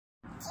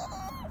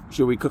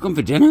Should we cook them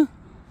for dinner?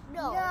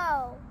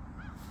 No.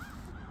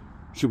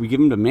 Should we give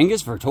them to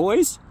Mingus for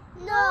toys?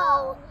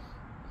 No.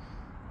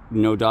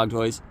 No dog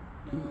toys?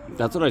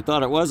 That's what I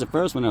thought it was at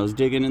first when I was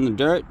digging in the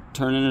dirt,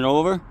 turning it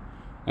over.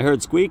 I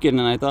heard squeaking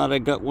and I thought I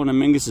got one of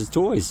Mingus's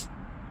toys.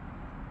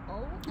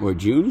 Or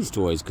Junie's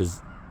toys,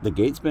 because the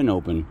gate's been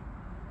open.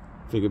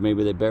 Figured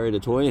maybe they buried a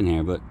toy in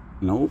here, but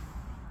nope.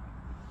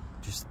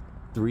 Just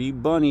 3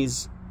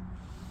 bunnies.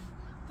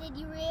 Did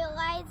you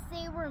realize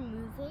they were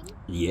moving?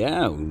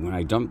 Yeah, when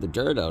I dumped the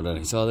dirt out and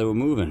I saw they were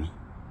moving.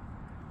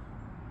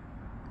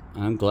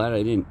 I'm glad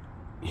I didn't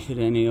hit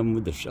any of them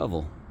with the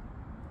shovel.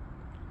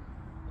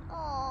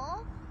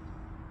 Aww.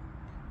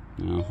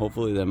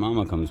 Hopefully their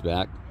mama comes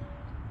back.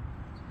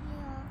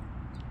 Yeah.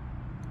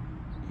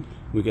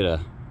 We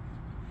gotta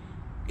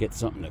get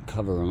something to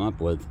cover them up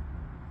with.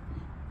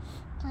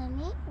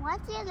 Bunny,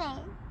 what's your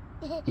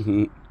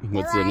name?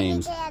 What's their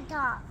names?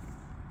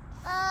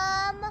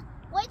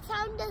 What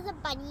sound does a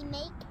bunny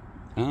make?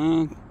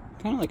 Kind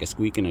of like a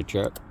squeak and a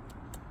chirp.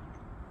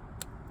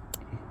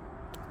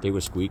 They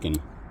were squeaking.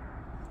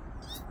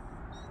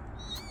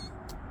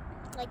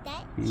 Like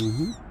that?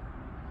 Mm-hmm.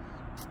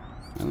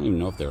 I don't even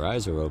know if their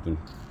eyes are open.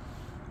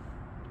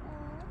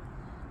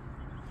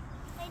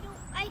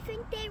 I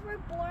think they were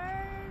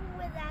born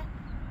with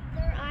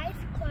their eyes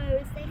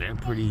closed. They're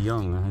pretty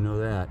young, I know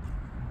that.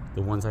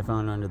 The ones I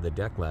found under the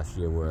deck last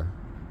year were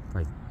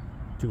probably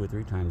 2 or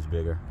 3 times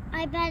bigger.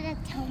 I better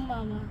tell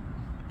Mama.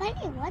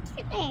 Bunny, what's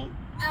your name?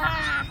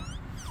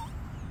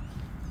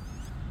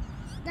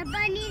 The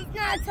bunny's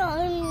not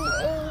telling me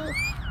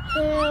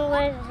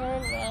what's her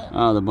name.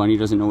 Oh, the bunny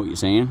doesn't know what you're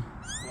saying?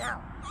 No.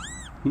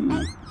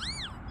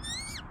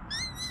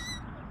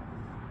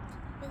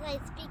 Was I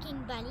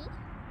speaking bunny?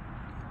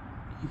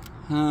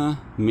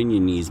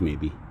 Minionese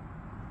maybe.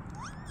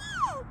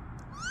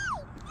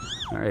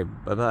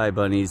 Alright, bye-bye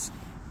bunnies.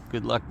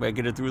 Good luck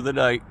making it through the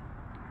night.